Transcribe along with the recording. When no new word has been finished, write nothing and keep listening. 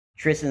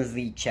TRISTYN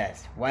Lee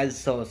chest. Why is it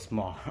so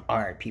small?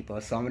 Alright, people.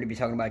 So I'm going to be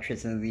talking about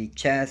TRISTYN Lee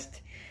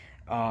chest.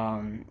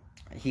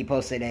 He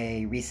posted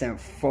a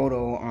recent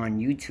photo on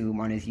YouTube,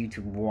 on his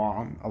YouTube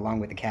wall,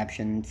 along with a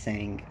caption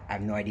saying, I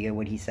have no idea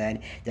what he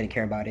said, didn't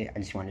care about it, I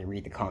just wanted to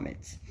read the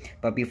comments.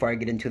 But before I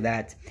get into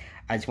that,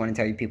 I just want to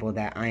tell you people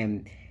that I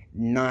am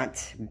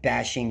not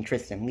bashing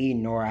TRISTYN Lee,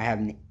 nor I have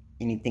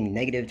anything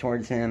negative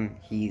towards him.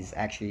 He's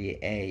actually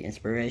a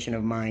inspiration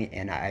of mine,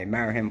 and I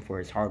admire him for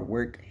his hard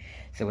work.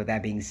 So with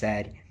that being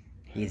said,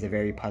 he's a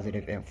very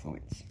positive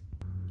influence.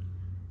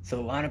 So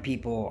a lot of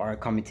people are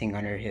commenting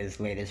under his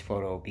latest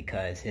photo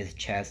because his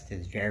chest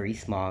is very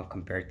small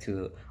compared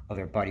to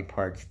other body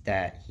parts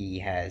that he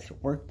has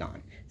worked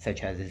on,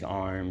 such as his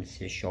arms,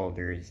 his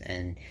shoulders,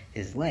 and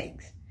his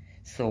legs.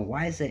 So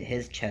why is it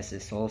his chest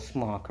is so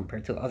small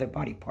compared to other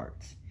body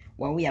parts?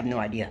 Well, we have no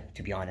idea,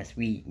 to be honest.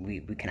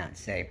 We cannot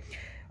say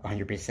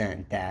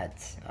 100%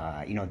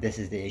 that, this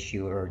is the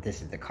issue or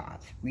this is the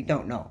cause. We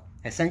don't know.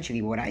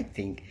 Essentially, what I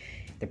think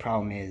the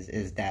problem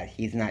is that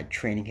he's not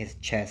training his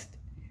chest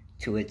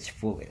to its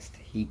fullest.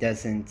 He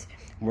doesn't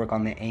work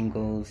on the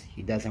angles,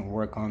 he doesn't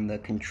work on the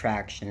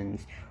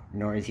contractions,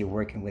 nor is he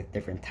working with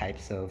different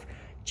types of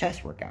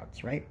chest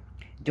workouts, right?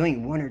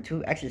 Doing 1 or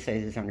 2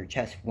 exercises on your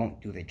chest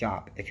won't do the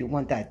job. If you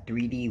want that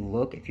 3D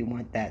look, if you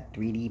want that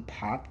 3D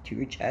pop to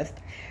your chest,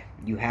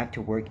 you have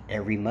to work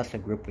every muscle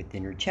group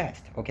within your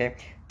chest, okay?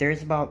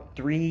 There's about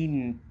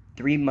three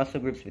muscle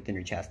groups within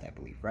your chest, I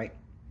believe, right?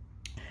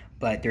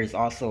 But there's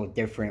also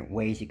different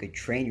ways you could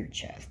train your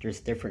chest. There's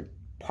different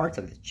parts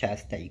of the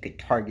chest that you could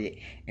target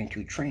and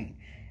to train.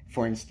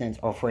 For instance,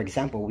 or for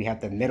example, we have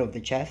the middle of the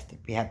chest.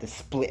 We have the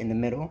split in the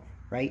middle,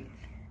 right?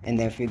 And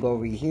then if we go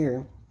over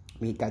here,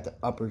 we got the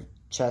upper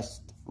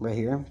chest right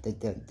here,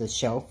 the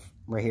shelf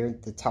right here.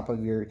 The top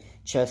of your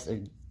chest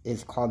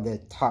is called the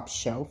top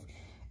shelf.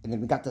 And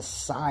then we got the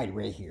side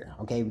right here,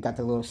 okay? We got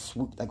the little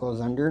swoop that goes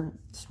under.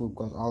 The swoop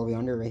goes all the way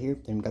under right here.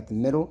 Then we got the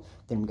middle.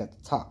 Then we got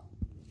the top.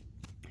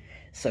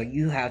 So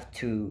you have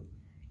to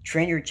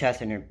train your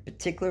chest in a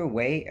particular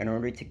way in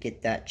order to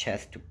get that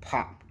chest to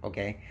pop,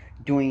 okay?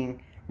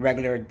 Doing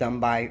regular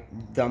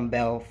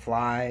dumbbell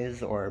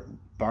flies or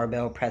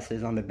barbell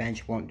presses on the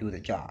bench won't do the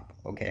job,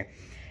 okay?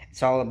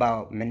 It's all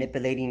about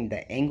manipulating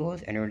the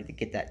angles in order to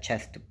get that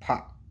chest to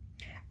pop.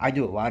 I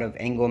do a lot of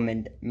angle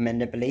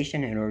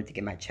manipulation in order to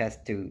get my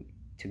chest to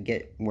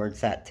get where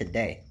it's at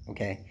today,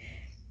 okay?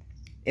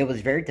 It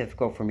was very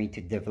difficult for me to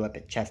develop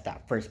a chest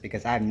at first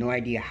because I have no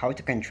idea how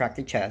to contract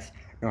the chest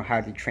nor how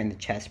to train the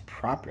chest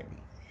properly.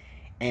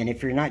 And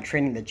if you're not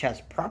training the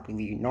chest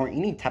properly, nor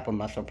any type of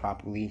muscle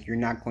properly, you're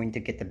not going to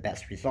get the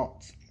best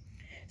results.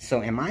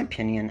 So in my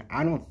opinion,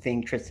 I don't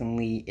think TRISTYN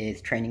Lee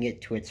is training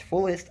it to its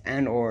fullest,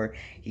 and or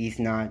he's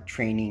not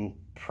training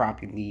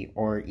properly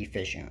or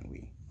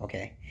efficiently,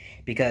 okay?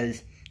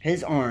 Because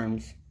his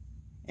arms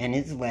and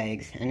his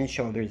legs and his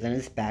shoulders and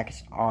his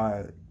backs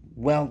are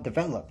well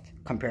developed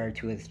compared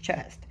to his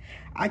chest.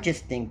 I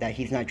just think that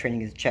he's not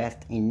training his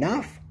chest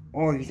enough,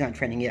 or he's not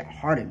training it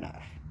hard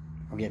enough.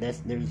 Okay, there's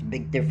a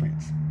big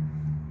difference.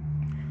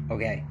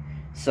 Okay,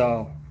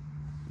 so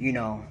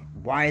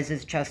why is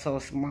his chest so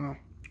small?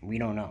 We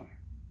don't know.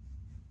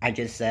 I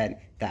just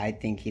said that I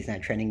think he's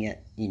not training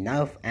it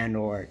enough, and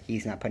or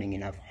he's not putting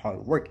enough hard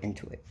work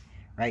into it,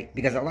 right?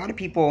 Because a lot of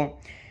people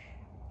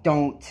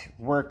don't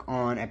work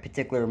on a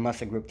particular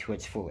muscle group to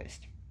its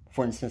fullest.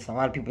 For instance, a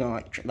lot of people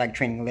don't like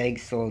training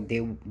legs, so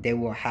they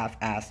will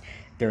half-ass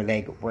their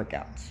leg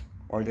workouts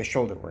or their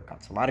shoulder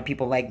workouts. A lot of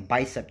people like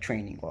bicep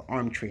training or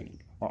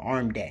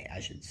arm day, I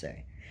should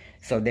say.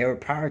 So they will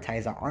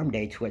prioritize the arm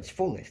day to its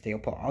fullest. They'll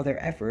put all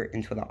their effort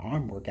into the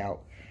arm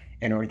workout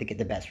in order to get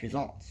the best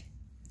results.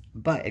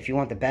 But if you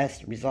want the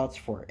best results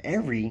for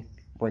every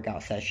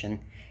workout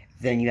session,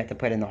 then you have to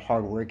put in the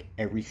hard work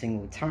every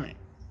single time.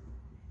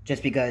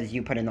 Just because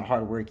you put in the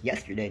hard work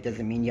yesterday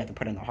doesn't mean you have to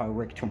put in the hard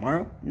work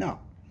tomorrow. No.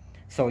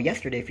 So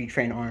yesterday, if you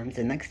train arms,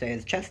 the next day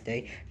is chest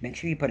day, make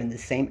sure you put in the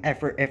same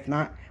effort, if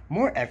not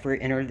more effort,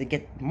 in order to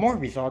get more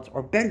results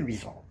or better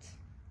results.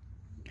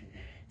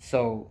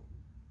 So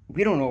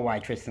we don't know why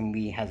TRISTYN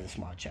Lee has a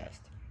small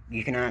chest.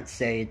 You cannot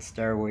say it's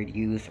steroid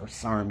use or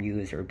SARM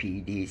use or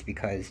PEDs,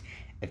 because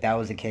if that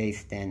was the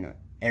case, then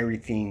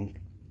everything,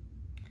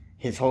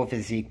 his whole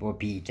physique will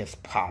be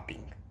just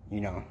popping.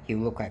 He'll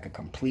look like a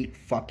complete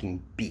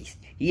fucking beast.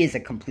 He is a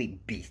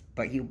complete beast,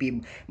 but he'll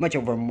be much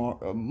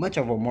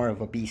more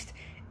of a beast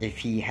if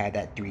he had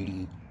that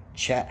 3D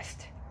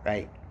chest,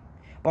 right?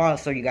 But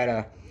also you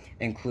gotta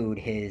include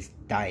his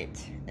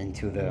diet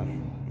into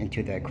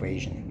the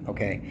equation,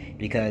 okay?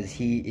 Because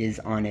he is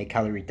on a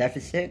calorie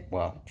deficit.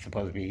 Well,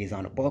 supposedly he's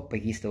on a bulk,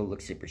 but he still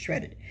looks super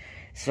shredded.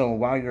 So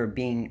while you're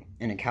being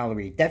in a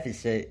calorie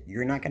deficit,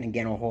 you're not gonna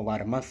gain a whole lot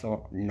of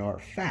muscle nor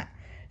fat.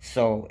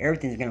 So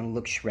everything's going to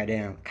look shredded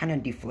and kind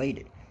of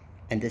deflated.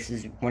 And this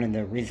is one of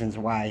the reasons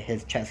why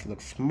his chest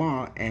looks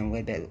small and a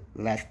little bit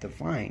less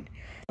defined.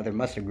 Other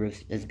muscle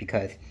groups is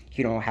because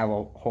he don't have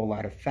a whole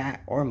lot of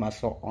fat or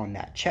muscle on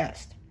that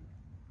chest.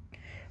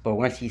 But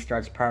once he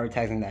starts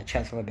prioritizing that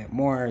chest a little bit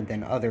more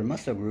than other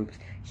muscle groups,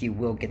 he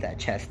will get that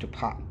chest to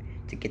pop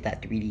to get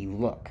that 3D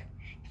look.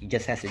 He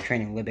just has to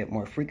train a little bit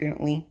more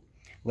frequently,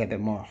 a little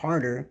bit more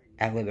harder,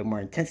 add a little bit more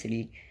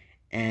intensity,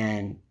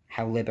 and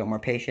have a little bit more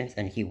patience,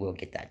 and he will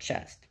get that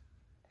chest.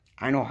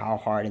 I know how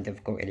hard and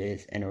difficult it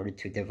is in order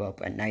to develop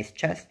a nice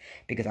chest,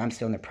 because I'm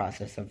still in the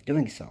process of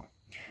doing so.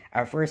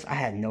 At first, I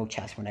had no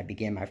chest when I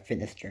began my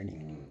fitness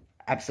journey.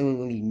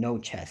 Absolutely no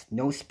chest.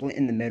 No split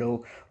in the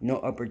middle, no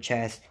upper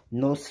chest,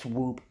 no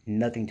swoop,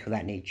 nothing to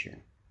that nature.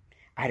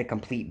 I had a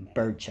complete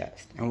bird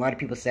chest. And a lot of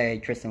people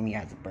say TRISTYN LEE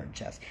has a bird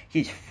chest.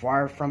 He's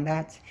far from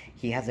that.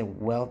 He has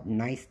a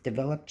nice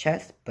developed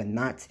chest, but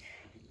not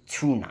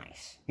too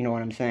nice. You know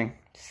what I'm saying?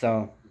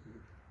 So,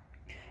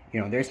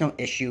 you know, there's no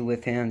issue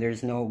with him.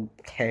 There's no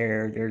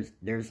tear.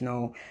 There's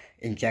no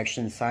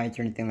injection sites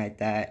or anything like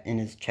that in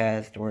his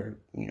chest, or,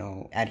 you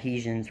know,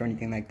 adhesions or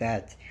anything like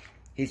that.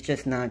 He's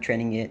just not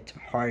training it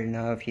hard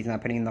enough. He's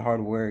not putting in the hard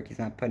work. He's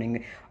not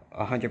putting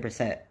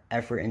 100%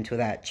 effort into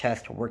that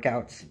chest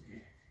workouts.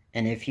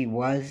 And if he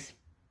was,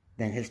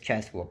 then his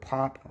chest will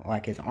pop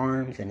like his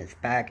arms and his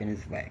back and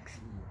his legs.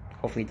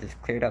 Hopefully this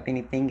cleared up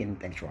anything, and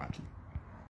thanks for watching.